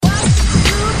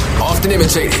often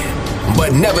imitated,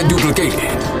 but never duplicated.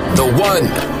 The one,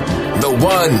 the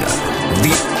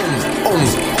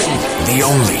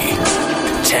only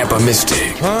Tampa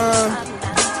Mystic.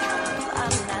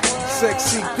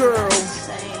 Sexy girl,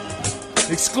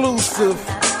 exclusive,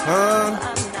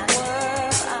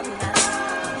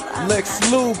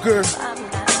 Lex Luger,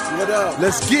 what up?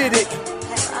 Let's get it,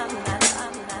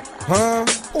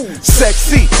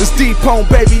 Sexy, it's DPone,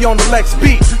 baby, on the Lex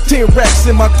beat. 10 racks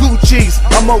in my Gucci's,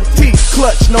 I'm OT,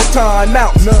 clutch, no time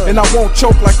out. And I won't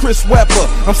choke like Chris Webber.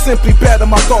 I'm simply better,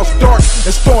 my thoughts dark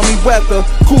and stormy weather.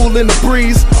 Cool in the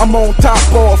breeze, I'm on top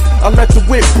off, I let the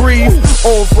whip breathe.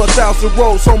 Over 1,000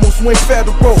 roads, almost went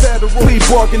federal. Plea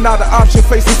bargain, not an option,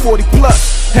 facing 40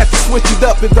 plus. Had to switch it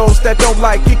up, and those that don't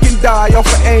like it can die off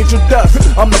of angel dust.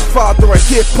 I'm the father of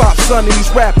hip-hop, son of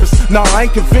these rappers. Nah, I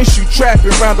ain't convinced you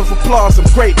trapping. Round of applause, I'm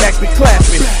great, actually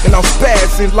clapping. And I'm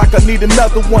spazzing like I need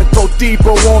another one. Go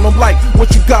deeper on them like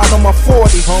what you got on my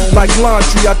 40. Like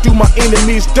laundry, I do my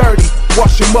enemies dirty.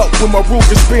 Wash them up with my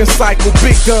Ruger spin cycle.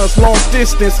 Big guns, long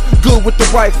distance, good with the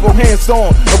rifle, hands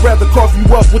on. I'd rather carve you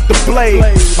up with the blade.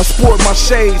 I sport my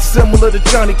shades, similar to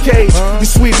Johnny Cage. You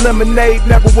sweet lemonade,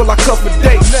 never will I cuff a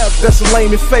date. That's a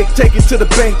lame and fake, take it to the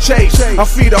bank chase. I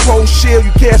feed a whole shield,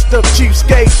 you gassed up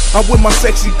cheapskate. I'm with my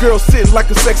sexy girl sitting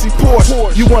like a sexy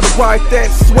Porsche. You wanna ride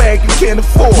that swag you can't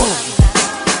afford.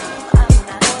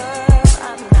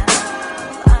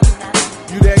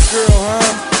 You that girl,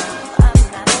 huh?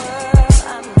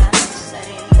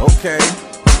 Okay.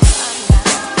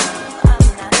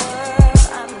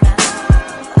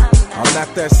 I'm not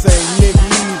that same nigga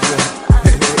either.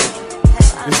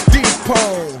 It's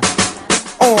DPone.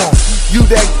 You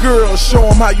that girl, show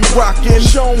 'em how you rockin'.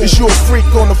 Is you a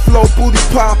freak on the floor, booty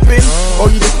poppin'? Or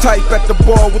you the type at the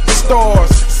bar with the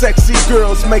stars? Sexy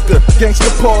girls make a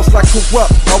gangster pause like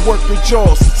Corrupt. I work the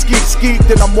jaws, skeet,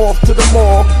 then I'm off to the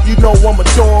mall. You know I'm a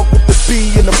dog with the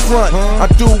B in the front. I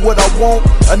do what I want,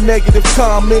 a negative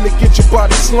comment to get your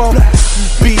body slumped.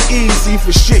 Be easy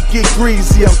for shit get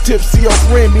greasy. I'm tipsy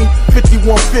off Remy,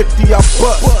 5150 I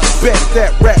bust. Bet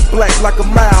that rap black like a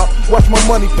mile. Watch my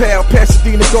money pal,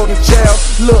 Pasadena Golden Child.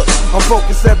 Look, I'm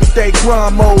focused everyday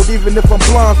grind mode. Even if I'm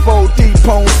blindfold,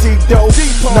 DPone, C-Doe.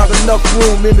 Not enough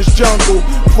room in this jungle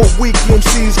for weak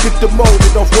MCs get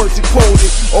demoted off words he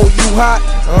quoted. Oh, you hot?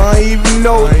 I ain't even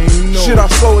know it. Should I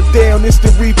slow it down,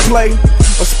 instant replay?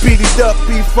 Or speed it up,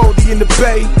 B40 in the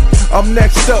bay? I'm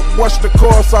next up, watch the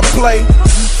cars I play.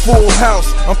 Full house,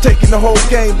 I'm taking the whole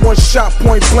game. One shot,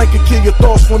 point blank, and kill your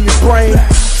thoughts from your brain.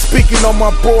 Speaking on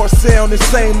my board, sound the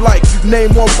same. Like,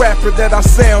 name one rapper that I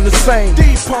sound the same.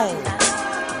 DPone.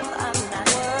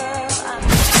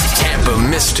 Tampa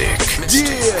Mystic.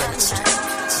 Yeah.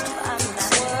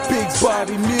 Big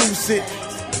body music.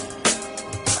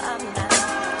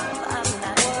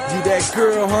 You that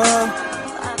girl, huh?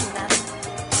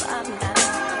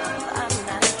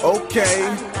 Okay.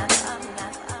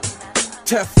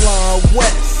 Teflon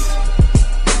West.